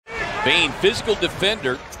Bain, physical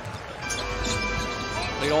defender.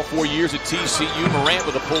 Played all 4 years at TCU. Morant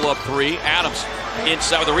with a pull-up three. Adams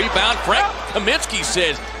inside with the rebound. Frank Kaminsky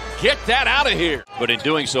says, get that out of here. But in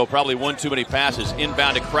doing so, probably one too many passes.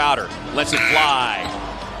 Inbound to Crowder. Lets it fly.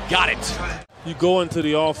 Got it. You go into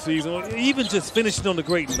the offseason, even just finishing on the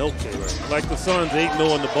great note, right? Like the Suns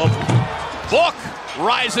 8-0 in the bubble. Book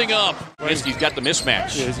rising up. Kaminsky's got the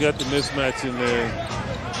mismatch. Yeah, he's got the mismatch in there.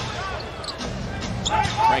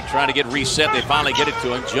 Frank trying to get reset. They finally get it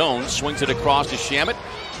to him. Jones swings it across to Shamet.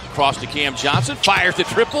 Across to Cam Johnson. Fires the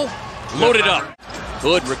triple. Loaded up.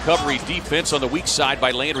 Good recovery defense on the weak side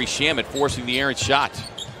by Landry Shamet, forcing the errant shot.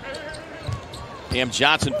 Cam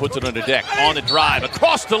Johnson puts it on the deck. On the drive.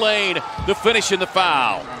 Across the lane. The finish and the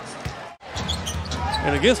foul.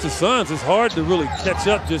 And against the Suns, it's hard to really catch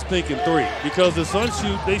up just thinking three. Because the Suns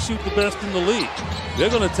shoot the best in the league. They're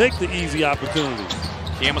going to take the easy opportunities.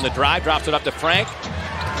 Cam on the drive, drops it up to Frank.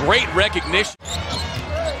 Great recognition.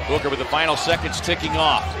 Booker with the final seconds ticking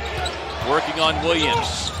off. Working on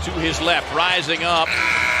Williams. To his left, rising up.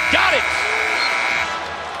 Got it!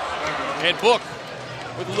 And Book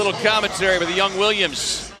with a little commentary with the young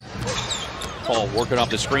Williams. Paul working off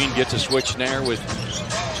the screen, gets a switch there with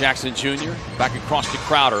Jackson Jr. Back across to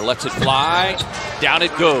Crowder, lets it fly. Down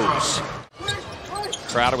it goes.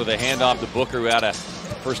 Crowder with a handoff to Booker, who had a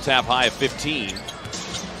first half high of 15.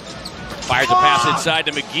 Fires a pass inside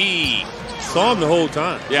to McGee. Saw him the whole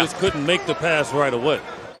time. Yeah. Just couldn't make the pass right away.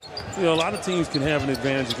 You know, a lot of teams can have an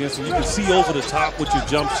advantage against you. You can see over the top with your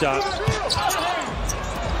jump shot.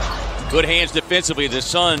 Good hands defensively. The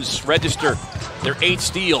Suns register their 8th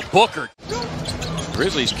steal. Booker.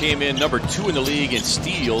 Grizzlies came in number 2 in the league in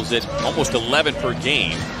steals at almost 11 per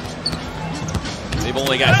game. They've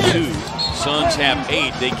only got 2. Suns have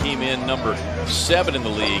 8. They came in number 7 in the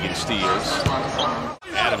league in steals.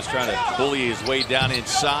 Adams trying to bully his way down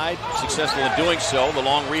inside. Successful in doing so. The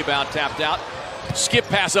long rebound tapped out. Skip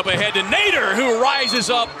pass up ahead to Nader, who rises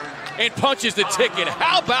up and punches the ticket.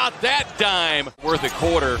 How about that dime? Worth a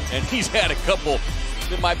quarter, and he's had a couple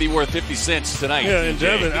that might be worth 50 cents tonight. Yeah, and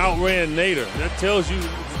Devin outran Nader. That tells you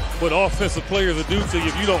what offensive players will do to you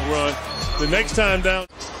if you don't run. The next time down.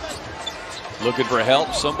 Looking for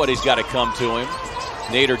help. Somebody's got to come to him.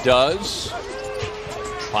 Nader does.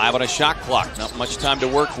 5 on a shot clock. Not much time to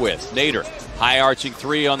work with. Nader, high arching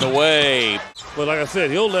 3 on the way. But like I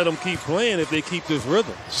said, he'll let them keep playing if they keep this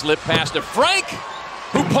rhythm. Slip pass to Frank,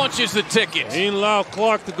 who punches the ticket. He ain't allowed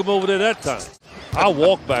Clark to come over there that time. I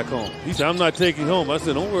walk back home. He said, I'm not taking home. I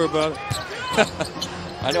said, don't worry about it.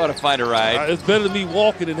 I know how to find a ride. It's better than me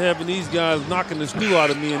walking than having these guys knocking the stew out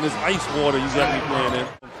of me in this ice water you got me playing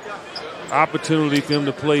in. Opportunity for him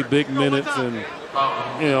to play big minutes, and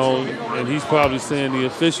you know, and he's probably saying the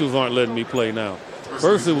officials aren't letting me play now.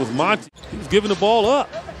 First it was Monty. He was giving the ball up,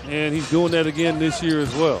 and he's doing that again this year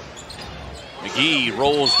as well. McGee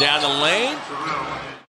rolls down the lane.